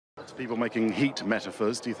People making heat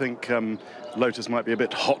metaphors. Do you think Lotus might be a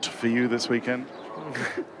bit hot for you this weekend?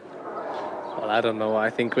 Well, I don't know. I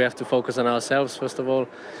think we have to focus on ourselves, first of all.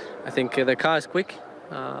 I think the car is quick,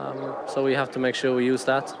 so we have to make sure we use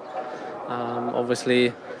that.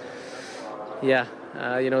 Obviously, yeah,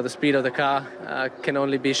 the speed of the car can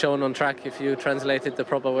only be shown on track if you translate it the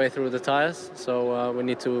proper way through the tires. So we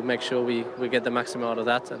need to make sure we get the maximum out of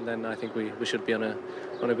that, and then I think we should be on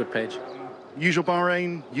a good page. Usual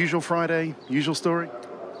Bahrain, usual Friday, usual story?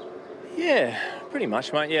 Yeah, pretty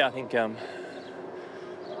much, mate. Yeah, I think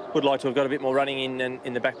would like to have got a bit more running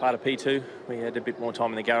in the back part of P2. We had a bit more time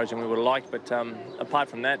in the garage than we would have liked, but apart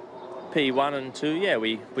from that, P1 and 2, yeah,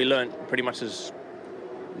 we learnt pretty much as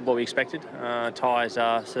what we expected. Tyres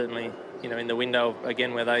are certainly, in the window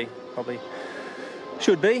again where they probably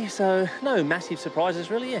should be. So no massive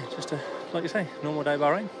surprises really. Yeah, just like you say, normal day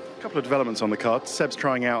Bahrain. A couple of developments on the car. Seb's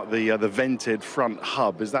trying out the vented front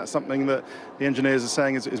hub. Is that something that the engineers are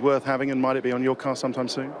saying is worth having, and might it be on your car sometime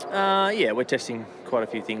soon? Yeah, we're testing quite a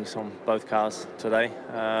few things on both cars today.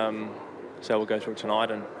 So we'll go through it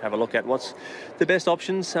tonight and have a look at what's the best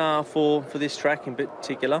options for this track in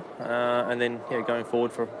particular, and then going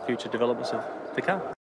forward for future developments of the car.